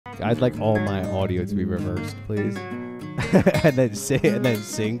I'd like all my audio to be reversed, please. and then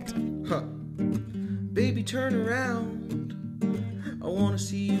synced. Huh. Baby, turn around. I wanna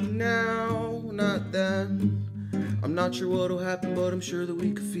see you now, not then. I'm not sure what'll happen, but I'm sure that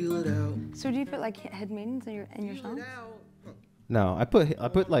we could feel it out. So do you put like hidden meanings in your songs? No, I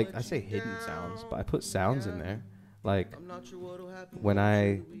put like, I say hidden sounds, but I put sounds in there. Like when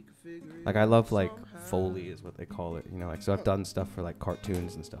I love like Foley is what they call it, you know, like, so I've done stuff for like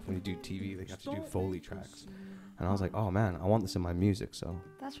cartoons and stuff. When you do TV, they have to do Foley tracks. And I was like, oh man, I want this in my music, so.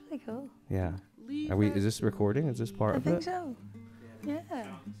 That's really cool. Yeah. Is this recording? Is this part of it? I think so. Yeah.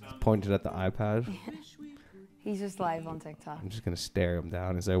 Pointed at the iPad. Yeah. He's just live on TikTok. I'm just gonna stare him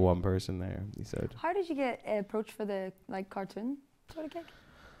down. Is there one person there? He said. How did you get approached for the like cartoon sort of gig?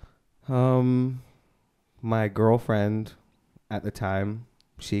 My girlfriend at the time,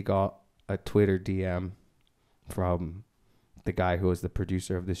 she got a Twitter DM from the guy who was the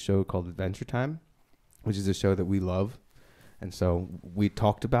producer of this show called Adventure Time, which is a show that we love. And so we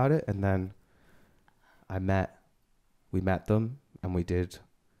talked about it, and then we met them, and we did.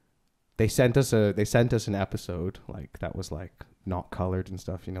 They sent us an episode like that was like not colored and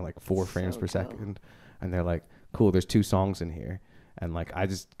stuff, you know, like 4 frames per second, and they're like, cool, there's 2 songs in here, and like I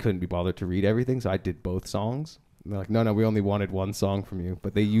just couldn't be bothered to read everything, so I did both songs. And they're like, no, we only wanted 1 song from you,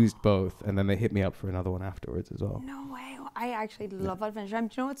 but they used both, and then they hit me up for another one afterwards as well. No way! I actually love Adventure Time.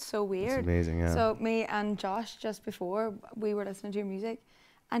 Do you know what's so weird? It's amazing, yeah. So me and Josh, just before we were listening to your music,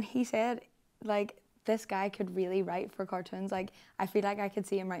 and he said like, this guy could really write for cartoons. Like, I feel like I could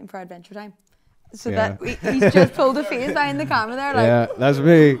see him writing for Adventure Time. So yeah. He's just pulled a face behind the camera there. Like, yeah, that's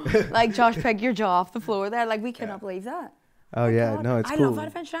me. Like, Josh, pick your jaw off the floor there. Like, we cannot believe that. Oh, yeah. God. No, it's cool. cool. I love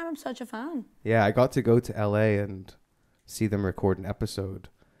Adventure Time. I'm such a fan. Yeah, I got to go to LA and see them record an episode.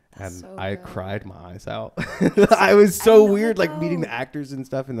 That's and so I good. cried my eyes out. I was so weird, like meeting the actors and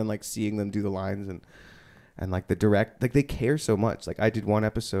stuff, and then like seeing them do the lines and like the direct, like they care so much. Like I did one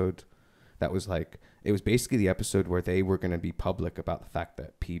episode that was like, it was basically the episode where they were going to be public about the fact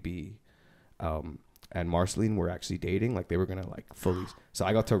that PB and Marceline were actually dating. Like they were going to like fully. So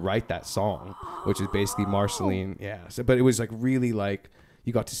I got to write that song, which is basically Marceline. Yeah. So, but it was like really like,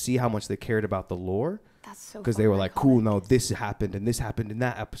 you got to see how much they cared about the lore. That's so because they were like, cool, no, this happened and this happened in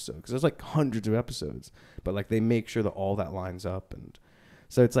that episode. Because there's like hundreds of episodes. But like they make sure that all that lines up. And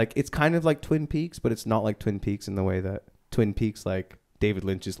so it's like, it's kind of like Twin Peaks, but it's not like Twin Peaks in the way that Twin Peaks, like David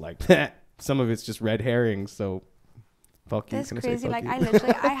Lynch is like, some of it's just red herrings, so fuck you. That's crazy. Like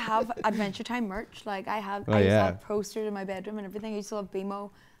I have Adventure Time merch. Like I used to have posters in my bedroom and everything. I used to love BMO.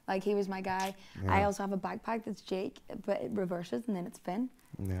 Like he was my guy. Yeah. I also have a backpack that's Jake, but it reverses and then it's Finn.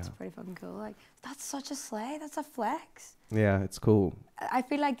 Yeah. It's pretty fucking cool. Like that's such a slay. That's a flex. Yeah, it's cool. I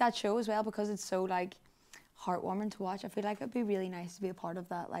feel like that show as well, because it's so like heartwarming to watch. I feel like it'd be really nice to be a part of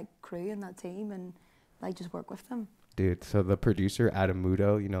that like crew and that team and like just work with them. Dude, so the producer, Adam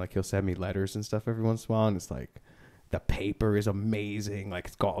Mudo, you know, like he'll send me letters and stuff every once in a while, and it's like, the paper is amazing. Like,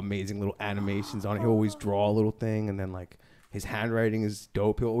 it's got amazing little animations on it. He'll always draw a little thing, and then, like, his handwriting is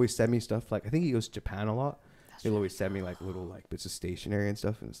dope. He'll always send me stuff. Like, I think he goes to Japan a lot. He'll always send me, like, little, like, bits of stationery and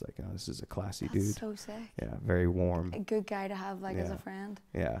stuff, and it's like, you know, this is a classy dude. That's so sick. Yeah, very warm. A good guy to have, like, as a friend.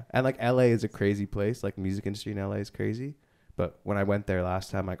 Yeah, and, like, LA is a crazy place. Like, music industry in LA is crazy. But when I went there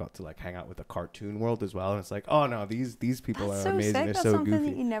last time, I got to like hang out with the cartoon world as well, and it's like, oh no, these people That's are so amazing. Sick. They're That's so something goofy.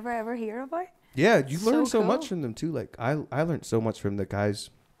 That you never ever hear about. Yeah, you learn so cool. much from them too. Like I learned so much from the guys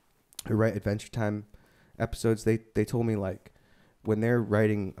who write Adventure Time episodes. They told me like when they're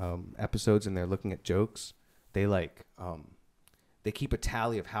writing episodes and they're looking at jokes, they like they keep a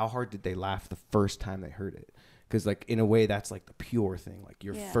tally of how hard did they laugh the first time they heard it. Because like in a way that's like the pure thing, like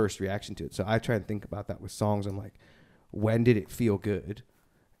your first reaction to it. So I try and think about that with songs. I'm like, when did it feel good?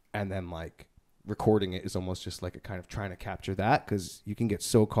 And then like recording it is almost just like a kind of trying to capture that, because you can get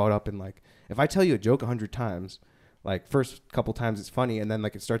so caught up in like, if I tell you a joke 100 times, like first couple times it's funny, and then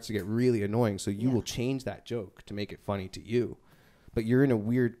like it starts to get really annoying, so you will change that joke to make it funny to you. But you're in a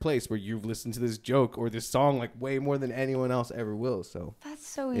weird place where you've listened to this joke or this song like way more than anyone else ever will. So that's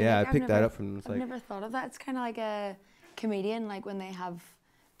so unique. Yeah, I picked that up from I've never thought of that. It's kind of like a comedian, like when they have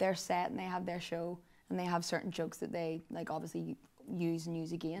their set and they have their show and they have certain jokes that they like obviously use and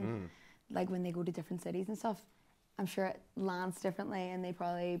use again. Like when they go to different cities and stuff, I'm sure it lands differently and they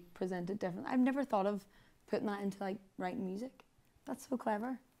probably present it differently. I've never thought of putting that into like writing music. That's so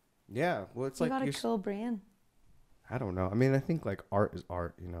clever. Yeah, well, it's you like got a cool brain. I don't know. I mean, I think like art is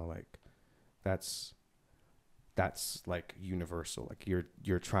art. You know, like that's like universal. Like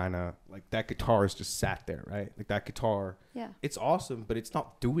you're trying to like that guitar is just sat there, right? Like that guitar. Yeah. It's awesome, but it's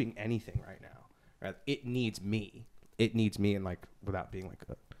not doing anything right now. Right? It needs me. It needs me, and like without being like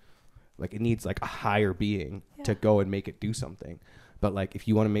a Like it needs like a higher being to go and make it do something. But like if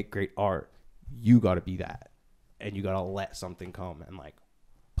you want to make great art, you got to be that, and you got to let something come and like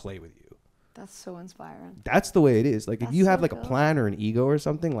play with you. That's so inspiring. That's the way it is. Like That's if you have so like cool. a plan or an ego or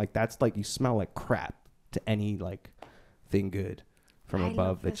something, like that's like you smell like crap to any like thing good from I above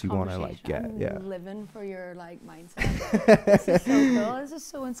love that this you want to like get. conversation. Yeah. I'm living for your like mindset. This is so cool. This is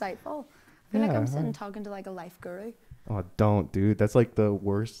so insightful. I feel like I'm sitting talking to like a life guru. Oh, don't, dude. That's like the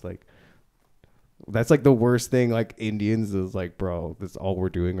worst. Like, that's like the worst thing. Like Indians is like, bro, that's all we're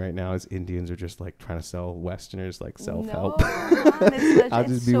doing right now is Indians are just like trying to sell Westerners like self-help. No, man, it's, I'll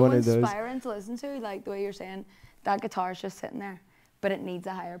it's just be so one of those. inspiring to listen to. Like the way you're saying, that guitar is just sitting there, but it needs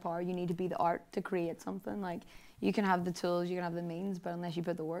a higher power. You need to be the art to create something. Like you can have the tools, you can have the means, but unless you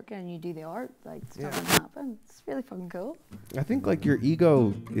put the work in and you do the art, like it's not gonna happen. It's really fucking cool. I think like your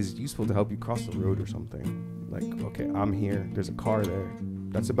ego is useful to help you cross the road or something. Like, okay, I'm here. There's a car there.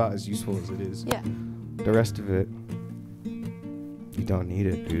 That's about as useful as it is. Yeah. The rest of it, you don't need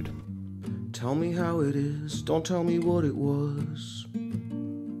it, dude. Tell me how it is, don't tell me what it was.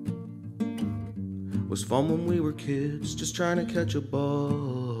 Was fun when we were kids, just trying to catch a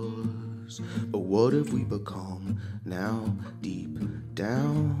buzz. But what have we become now, deep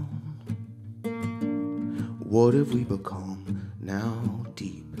down? What have we become now,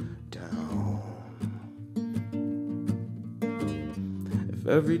 deep down? If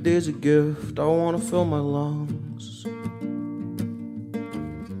every day's a gift, I wanna fill my lungs.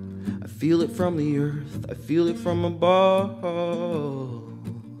 I feel it from the earth, I feel it from above.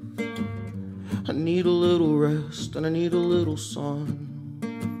 I need a little rest and I need a little sun.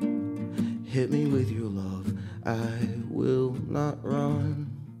 Hit me with your love, I will not run.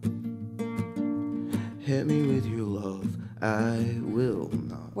 Hit me with your love, I will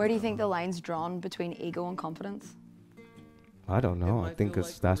not. Where do you think the line's drawn between ego and confidence? I don't know. I think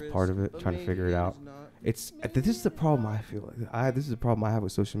that's part of it, trying to figure it out. This is the problem I feel like. This is the problem I have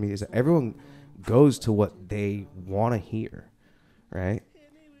with social media is that everyone goes to what they want to hear, right?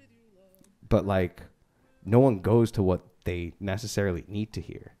 But like, no one goes to what they necessarily need to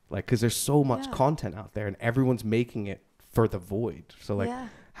hear. Like, because there's so much content out there, and everyone's making it for the void. So like,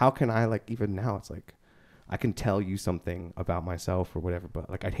 how can I like even now? It's like, I can tell you something about myself or whatever, but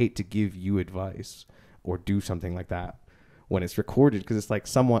like, I'd hate to give you advice or do something like that when it's recorded, because it's like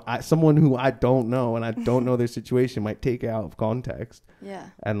someone who I don't know and I don't know their situation might take it out of context. Yeah.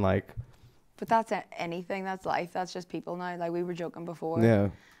 And like, but that's anything. That's life. That's just people now. Like we were joking before. yeah.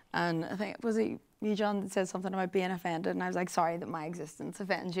 And I think, was it you, John, that said something about being offended? And I was like, sorry that my existence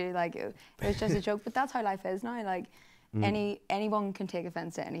offends you. Like, it was just a joke. But that's how life is now. Like, anyone can take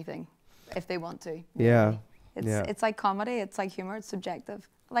offense to anything if they want to. Yeah. It's like comedy. It's like humor. It's subjective.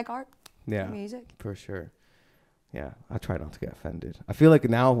 Like art. Yeah. Like music. For sure. Yeah. I try not to get offended. I feel like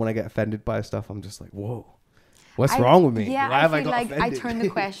now when I get offended by stuff, I'm just like, whoa. What's wrong with me? Yeah, Why have I got like offended? I turn the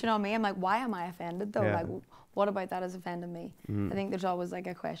question on me. I'm like, why am I offended though? Yeah. Like, what about that has offended me? I think there's always like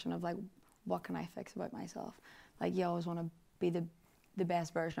a question of like, what can I fix about myself? Like you always want to be the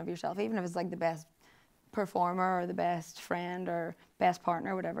best version of yourself, even if it's like the best performer or the best friend or best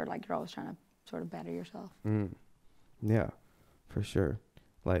partner, whatever. Like you're always trying to sort of better yourself. Yeah, for sure.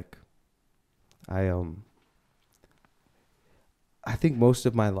 Like, I think most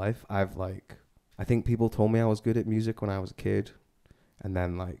of my life I think people told me I was good at music when I was a kid, and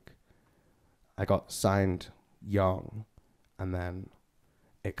then like I got signed young, and then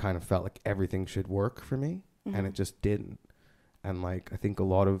it kind of felt like everything should work for me, and it just didn't. And like I think a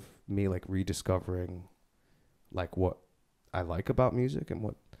lot of me like rediscovering like what I like about music and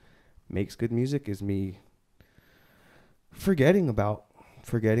what makes good music is me forgetting about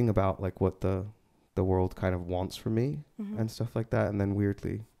like what the world kind of wants from me and stuff like that. And then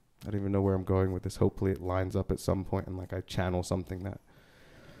weirdly, I don't even know where I'm going with this. Hopefully it lines up at some point and like I channel something that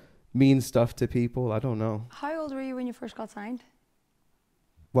means stuff to people. I don't know. How old were you when you first got signed?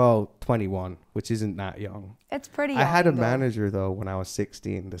 Well, 21, which isn't that young. It's pretty young. I had a manager though when I was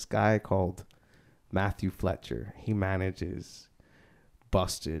 16. This guy called Matthew Fletcher. He manages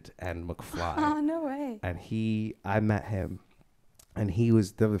Busted and McFly. Oh, no way. And I met him, and he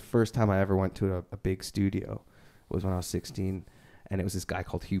was the first time I ever went to a big studio was when I was 16, and it was this guy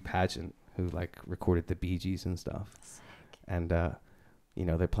called Hugh Padgett who like recorded the Bee Gees and stuff. Sick. And you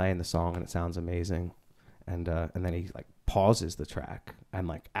know, they're playing the song and it sounds amazing, and then he like pauses the track, and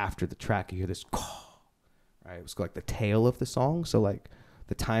like after the track you hear this right, it was like the tail of the song. So like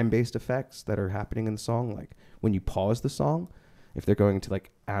the time-based effects that are happening in the song, like when you pause the song, if they're going to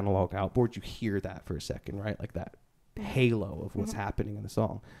like analog outboard, you hear that for a second, right? Like that halo of what's happening in the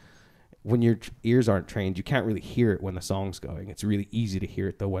song. when your ears aren't trained, you can't really hear it when the song's going. It's really easy to hear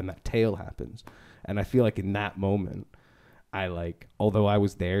it though when that tail happens. And I feel like in that moment, I like, although I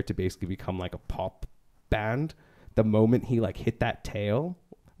was there to basically become like a pop band, the moment he like hit that tail,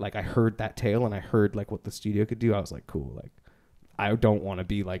 like I heard that tail and I heard like what the studio could do. I was like, cool. Like, I don't want to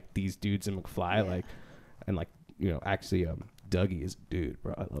be like these dudes in McFly, like, and like, you know, actually, Dougie is a dude,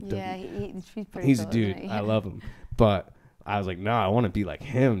 bro. I love Dougie. Yeah, he's pretty He's cool, a dude. isn't he? I love him. But I was like, no, I want to be like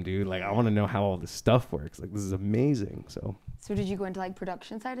him, dude. Like, I want to know how all this stuff works. Like, this is amazing. So did you go into like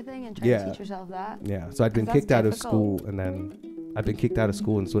production side of thing and try Yeah. to teach yourself that? yeah. So I'd been 'Cause that's kicked out of difficult. school, and then I'd been kicked out of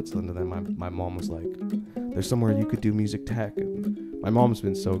school in Switzerland, and then my mom was like, there's somewhere you could do music tech. And my mom's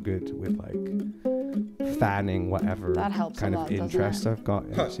been so good with like fanning whatever That helps a kind lot, of doesn't interest it? I've got.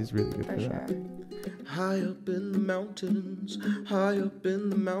 Yeah, she's really good For for sure. that. High up in the mountains, high up in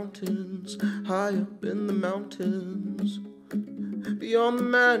the mountains, high up in the mountains, beyond the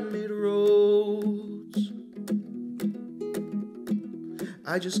man-made roads.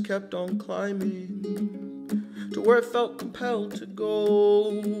 I just kept on climbing to where I felt compelled to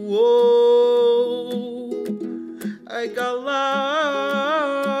go. I got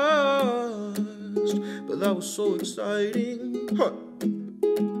lost, but that was so exciting.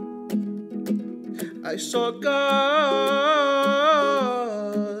 I saw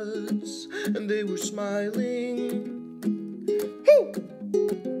gods, and they were smiling. Woo!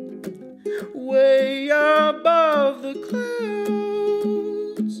 Way above the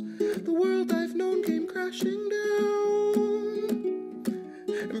clouds, the world I've known came crashing down.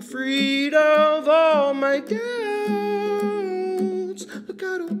 I'm freed of all my doubts. Look,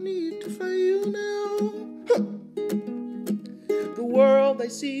 I don't need to fail now. The world I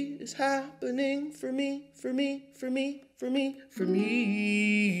see is happening for me, for me, for me, for me, for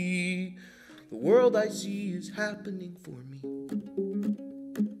me. The world I see is happening for me.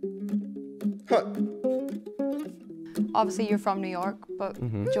 Obviously, you're from New York, but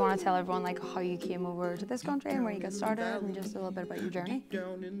do you want to tell everyone like how you came over to this country and where you got started, and just a little bit about your journey?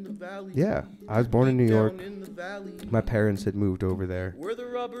 Down in the valley. Yeah, I was born in New York. Down in the valley. My parents had moved over there Where the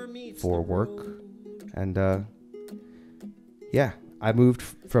rubber meets for the work, road. and yeah, I moved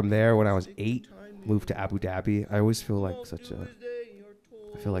from there when I was 8. Moved to Abu Dhabi. I always feel like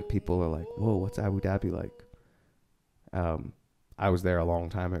I feel like people are like, whoa, what's Abu Dhabi like? I was there a long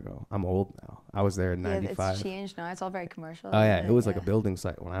time ago. I'm old now. I was there in Yeah, '95. it's changed now. It's all very commercial. Oh yeah, isn't it was like a Yeah. building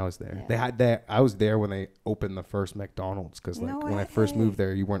site when I was there. Yeah. They had there. I was there when they opened the first McDonald's, because like No when I first way. moved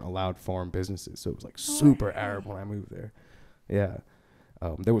there, you weren't allowed foreign businesses, so it was like super way. Arab when I moved there. Yeah,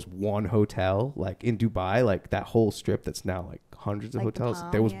 there was one hotel like in Dubai, like that whole strip that's now like hundreds of Like the hotels.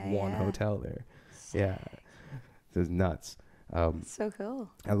 Palm, There was yeah, one yeah. hotel there. Yeah, it was nuts. So cool.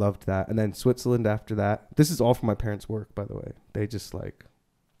 I loved that, and then Switzerland after that. This is all from my parents' work, by the way. They just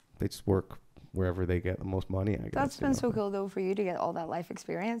work wherever they get the most money, I guess. That's you been know? so cool though for you to get all that life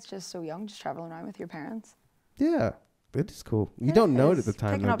experience just so young, just traveling around with your parents. Yeah, it is cool. You It don't know it at is. the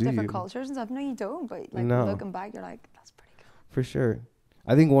time, Picking though, up do different you? cultures and stuff. No, you don't. But like No. looking back, you're like, that's pretty cool. For sure.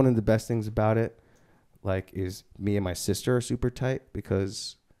 I think one of the best things about it, like, is me and my sister are super tight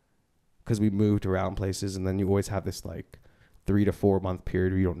because we moved around places, and then you always have this like 3 to 4 month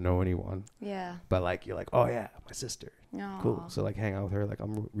period where you don't know anyone, Yeah. but like you're like, oh yeah, my sister, cool. Aw. So like hang out with her. Like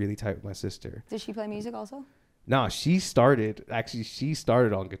I'm really tight with my sister. Does she play music also? No, she started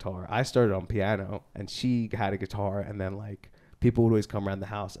on guitar. I started on piano, and she had a guitar, and then like people would always come around the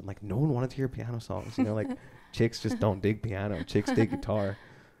house, and like no one wanted to hear piano songs, you know, like chicks just don't dig piano, chicks dig guitar.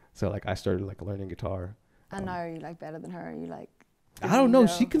 So like I started like learning guitar. And now are you like better than her? Are you like? I don't know.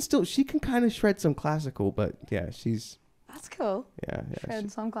 No. She can kind of shred some classical, but yeah, That's cool. yeah.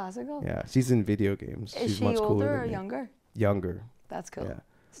 Shred some classical. Yeah, she's in video games. Is She's she much cooler older than or me. younger? Younger. That's cool. Yeah.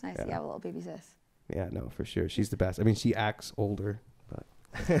 It's nice Yeah. to have a little baby sis. Yeah, no, for sure. She's the best. I mean, she acts older, but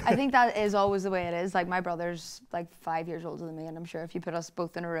I think that is always the way it is. Like my brother's like 5 years older than me, and I'm sure if you put us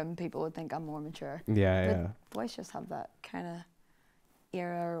both in a room, people would think I'm more mature. yeah. Boys just have that kind of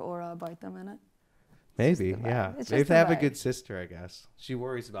era or aura about them, innit? Maybe, the vibe. yeah. It's If just they the have a vibe. good sister, I guess. She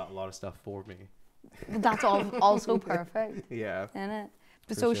worries about a lot of stuff for me. That's all also perfect, Yeah. innit?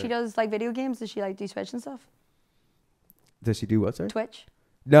 But For so sure. she does like video games. Does she like do Twitch and stuff? Does she do what, sorry? Twitch.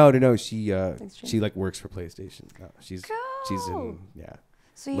 No. She stream. like works for PlayStation. No, she's Cool. in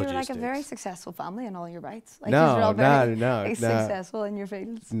So you're like a very logistics. successful family in all your rights. Like No, you're all very no, like, no. successful in your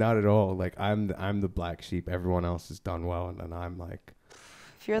fields. Not at all. Like I'm the black sheep. Everyone else has done well, and I'm like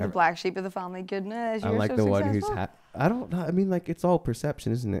If you're the black sheep of the family, goodness, I'm you're like so the one successful. who's I don't know. I mean, like it's all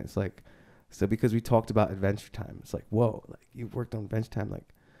perception, isn't it? It's like so because we talked about Adventure Time. It's like whoa, like you worked on Adventure Time. Like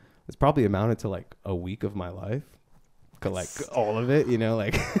it's probably amounted to like a week of my life. like all of it, you know,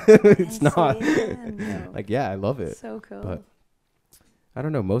 like it's not No. like, yeah, I love it. So cool. But I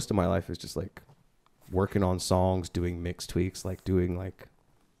don't know. Most of my life is just like working on songs, doing mix tweaks, like doing like,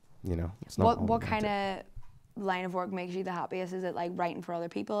 you know, it's not. What kind of line of work makes you the happiest? Is it like writing for other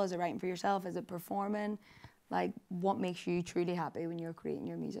people? Is it writing for yourself? Is it performing? Like, what makes you truly happy when you're creating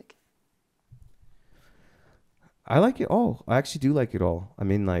your music? I like it all. I actually do like it all. I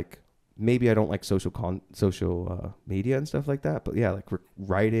mean, like, maybe I don't like social media and stuff like that, but yeah, like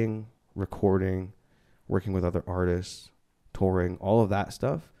writing, recording, working with other artists, touring, all of that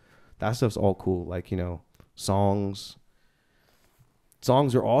stuff. That stuff's all cool. Like, you know, songs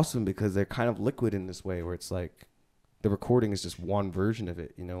are awesome because they're kind of liquid in this way where it's like the recording is just one version of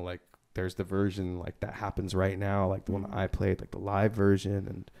it, you know, like there's the version like that happens right now, like the one I played, like the live version,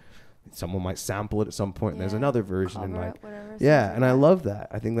 and someone might sample it at some point and there's another version and like, yeah. And I love that.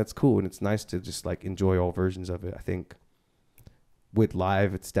 I think that's cool. And it's nice to just like enjoy all versions of it. I think with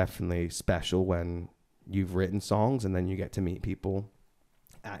live, it's definitely special when you've written songs and then you get to meet people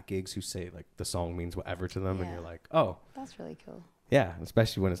at gigs who say like the song means whatever to them. And you're like, oh, that's really cool. Yeah,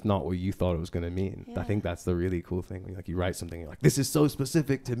 especially when it's not what you thought it was going to mean. I think that's the really cool thing. When, like, you write something, you're like, this is so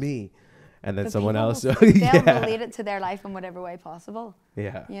specific to me. And then someone else, they'll relate it to their life in whatever way possible.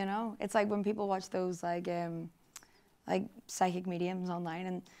 Yeah. You know, it's like when people watch those like psychic mediums online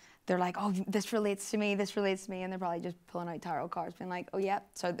and they're like, oh, this relates to me. And they're probably just pulling out tarot cards being like, oh yeah,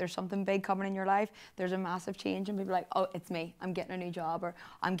 so there's something big coming in your life. There's a massive change. And people are like, oh, it's me. I'm getting a new job or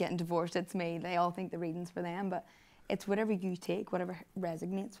I'm getting divorced. It's me. They all think the reading's for them. But it's whatever you take, whatever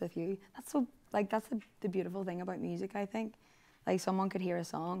resonates with you. That's so, like, that's the beautiful thing about music, I think. Like, someone could hear a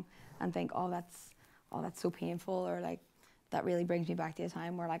song and think, oh, that's so painful, or like, that really brings me back to a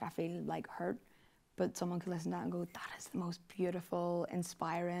time where like I feel like hurt. But someone could listen to that and go, that is the most beautiful,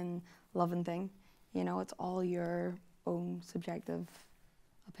 inspiring, loving thing. You know, it's all your own subjective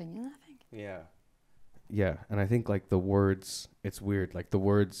opinion, I think. Yeah. Yeah, and I think like the words, it's weird. Like the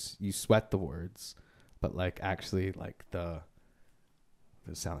words, you sweat the words. But like actually like it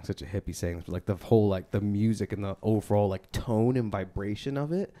sounds like such a hippie saying this, but like the whole like the music and the overall like tone and vibration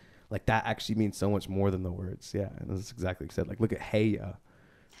of it, like that actually means so much more than the words. Yeah, and that's exactly what you said. Like look at Hey Ya.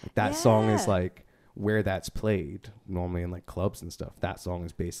 Like that song is like where that's played normally in like clubs and stuff. That song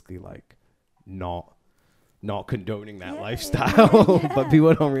is basically like not condoning that lifestyle, but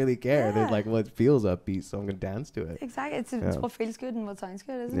people don't really care. They're like, well, it feels upbeat, so I'm gonna dance to it. Exactly. It's what feels good and what sounds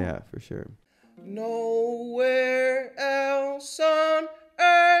good, isn't it? Yeah, for sure. Nowhere else on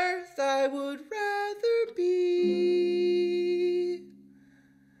earth I would rather be.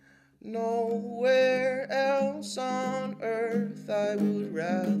 Nowhere else on earth I would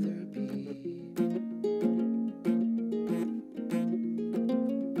rather be.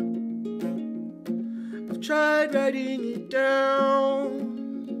 I've tried writing it down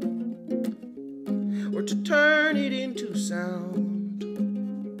or to turn it into sound.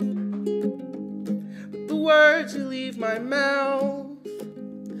 Words that leave my mouth,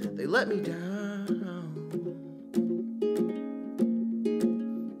 they let me down.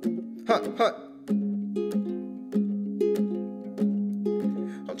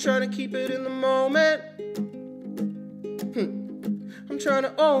 I'm trying to keep it in the moment. I'm trying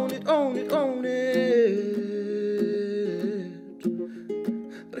to own it.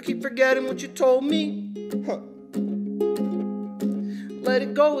 But I keep forgetting what you told me. Let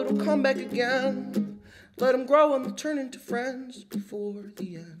it go, it'll come back again. Let them grow and they'll turn into friends before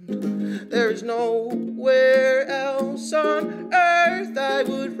the end. There is nowhere else on earth I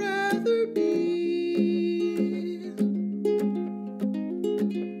would rather be.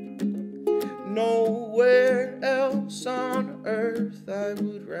 Nowhere else on earth I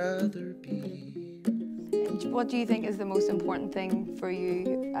would rather be. What do you think is the most important thing for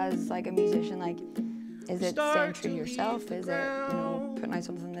you as like a musician? Like, is it staying true to yourself? Is it, you know, putting out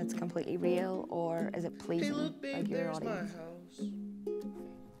something that's completely real, or is it pleasing like your audience?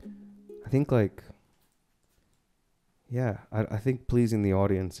 I think like, yeah, I think pleasing the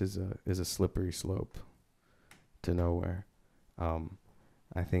audience is a slippery slope to nowhere.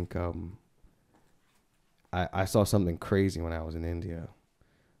 I think I saw something crazy when I was in India.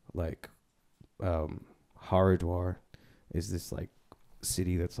 Like Haridwar is this like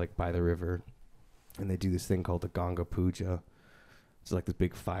city that's like by the river. And they do this thing called the Ganga Puja. It's like this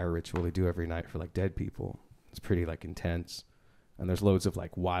big fire ritual they do every night for like dead people. It's pretty like intense. And there's loads of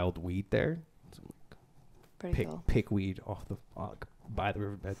like wild weed there. So, like, pick weed off the by the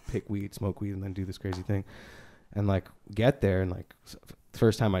riverbed, pick weed, smoke weed, and then do this crazy thing. And like get there and like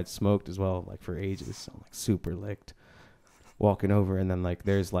first time I'd smoked as well, like for ages. So I'm like super licked. Walking over and then like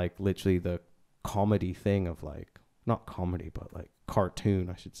there's like literally the comedy thing of like not comedy, but like cartoon,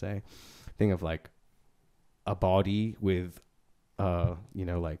 I should say, thing of like a body with, you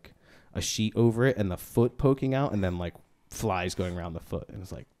know, like a sheet over it and the foot poking out and then like flies going around the foot. And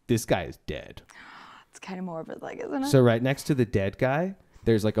it's like, this guy is dead. It's kind of morbid, like, isn't it? So right next to the dead guy,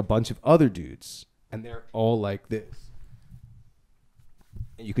 there's like a bunch of other dudes and they're all like this.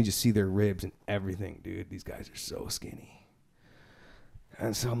 And you can just see their ribs and everything, dude. These guys are so skinny.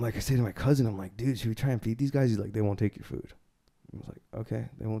 And so I'm like, I say to my cousin, I'm like, dude, should we try and feed these guys? He's like, they won't take your food. I was like, okay,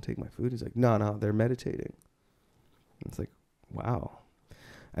 they won't take my food. He's like, no, they're meditating. It's like, wow.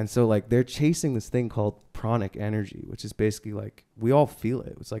 And so like they're chasing this thing called pranic energy, which is basically like, we all feel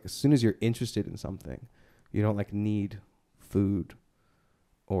it. It's like as soon as you're interested in something, you don't like need food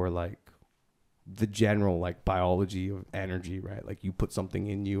or like the general like biology of energy, right? Like you put something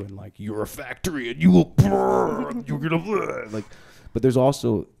in you and like you're a factory and you will burn, you're gonna burn. Like, but there's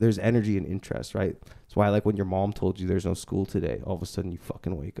energy and interest, right? That's why like when your mom told you there's no school today, all of a sudden you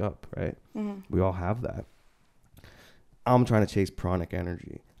fucking wake up, right? Mm-hmm. We all have that. I'm trying to chase pranic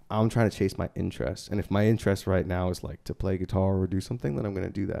energy. I'm trying to chase my interest. And if my interest right now is like to play guitar or do something, then I'm going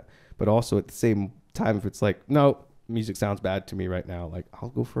to do that. But also at the same time, if it's like, no, music sounds bad to me right now, like I'll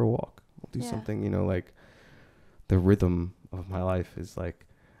go for a walk. I'll do something, you know, like the rhythm of my life is like,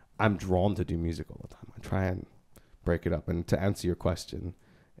 I'm drawn to do music all the time. I try and break it up. And to answer your question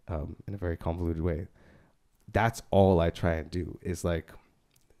in a very convoluted way, that's all I try and do is like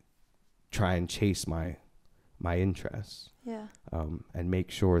try and chase my interests, and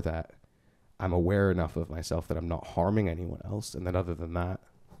make sure that I'm aware enough of myself that I'm not harming anyone else, and then other than that,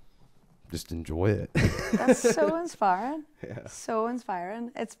 just enjoy it. That's so inspiring. Yeah. So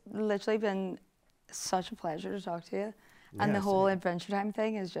inspiring. It's literally been such a pleasure to talk to you, and the whole Adventure Time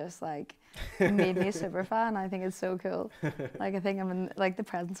thing is just like made me a super fan. I think it's so cool. Like I think I'm in like the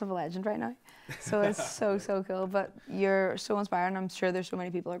presence of a legend right now. So it's so cool. But you're so inspiring. I'm sure there's so many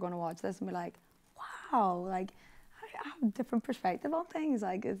people who are going to watch this and be like, wow, like I have a different perspective on things.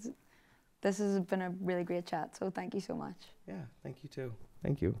 Like this has been a really great chat. So thank you so much. Yeah, thank you too.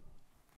 Thank you.